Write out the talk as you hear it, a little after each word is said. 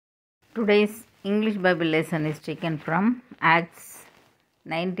Today's English Bible lesson is taken from Acts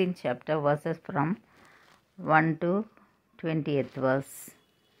 19th chapter, verses from 1 to 20th verse.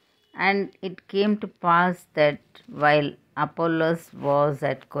 And it came to pass that while Apollos was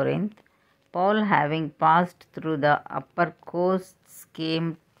at Corinth, Paul, having passed through the upper coasts,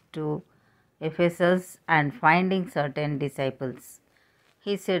 came to Ephesus, and finding certain disciples,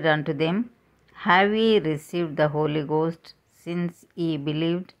 he said unto them, Have ye received the Holy Ghost since ye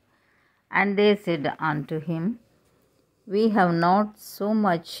believed? And they said unto him, We have not so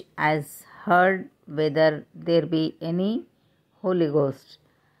much as heard whether there be any Holy Ghost.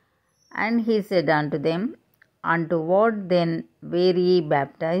 And he said unto them, Unto what then were ye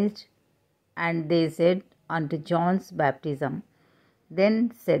baptized? And they said, Unto John's baptism.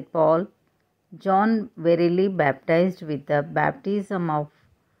 Then said Paul, John verily baptized with the baptism of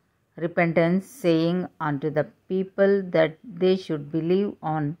repentance, saying unto the people that they should believe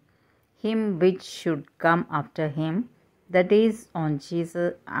on him which should come after him, that is, on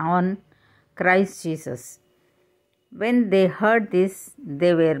Christ Jesus. When they heard this,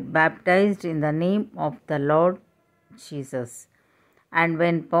 they were baptized in the name of the Lord Jesus. And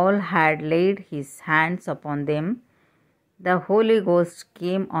when Paul had laid his hands upon them, the Holy Ghost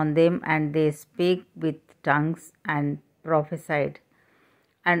came on them, and they spake with tongues and prophesied.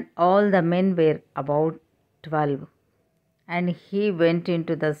 And all the men were about 12. And he went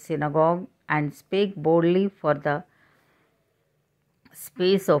into the synagogue and spake boldly for the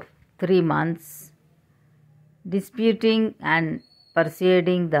space of 3 months, disputing and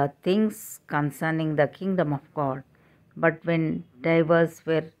persuading the things concerning the kingdom of God. But when divers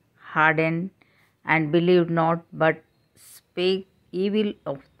were hardened and believed not, but spake evil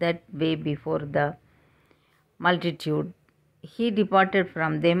of that way before the multitude, he departed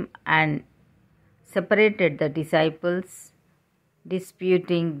from them and separated the disciples,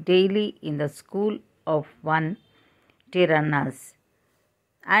 disputing daily in the school of one Tyrannus.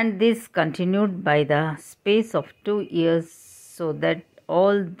 And this continued by the space of 2 years, so that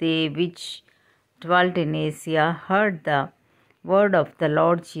all they which dwelt in Asia heard the word of the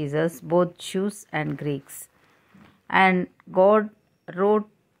Lord Jesus, both Jews and Greeks. And God wrought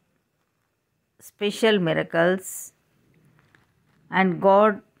special miracles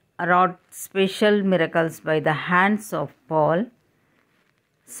by the hands of Paul,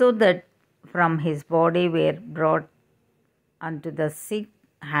 so that from his body were brought unto the sick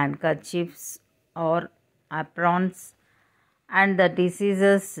handkerchiefs or aprons, and the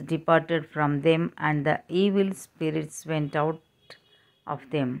diseases departed from them, and the evil spirits went out of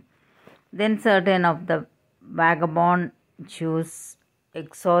them. Then certain of the vagabond Jews,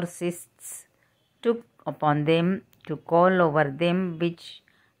 exorcists, took upon them to call over them which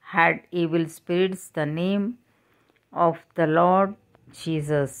had evil spirits the name of the Lord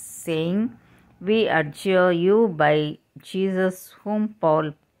Jesus, saying, We adjure you by Jesus whom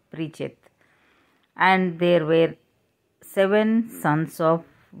Paul preacheth. And there were 7 sons of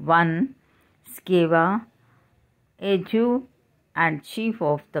one Sceva, a Jew and chief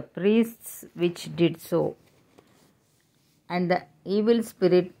of the priests, which did so. And the evil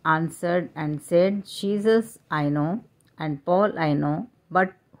spirit answered and said, Jesus I know, and Paul I know,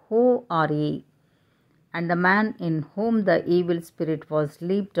 but who are ye? And the man in whom the evil spirit was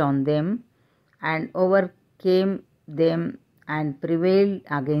leaped on them, and overcame them, and prevailed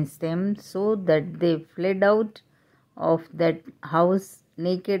against them, so that they fled out of that house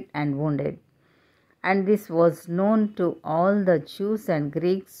naked and wounded. And this was known to all the Jews and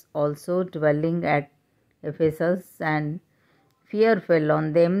Greeks also dwelling at Ephesus, and fear fell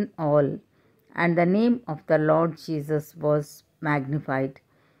on them all. And the name of the Lord Jesus was magnified.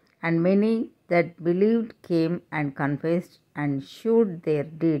 And many that believed came and confessed and shewed their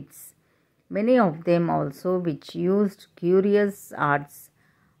deeds. Many of them also which used curious arts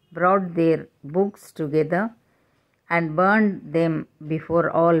brought their books together and burned them before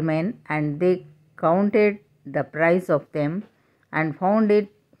all men, and they counted the price of them, and found it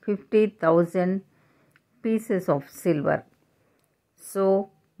 50,000 pieces of silver. So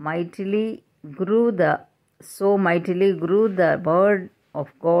mightily grew the word of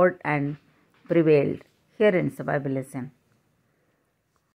God and prevailed. Here ends the Bible lesson.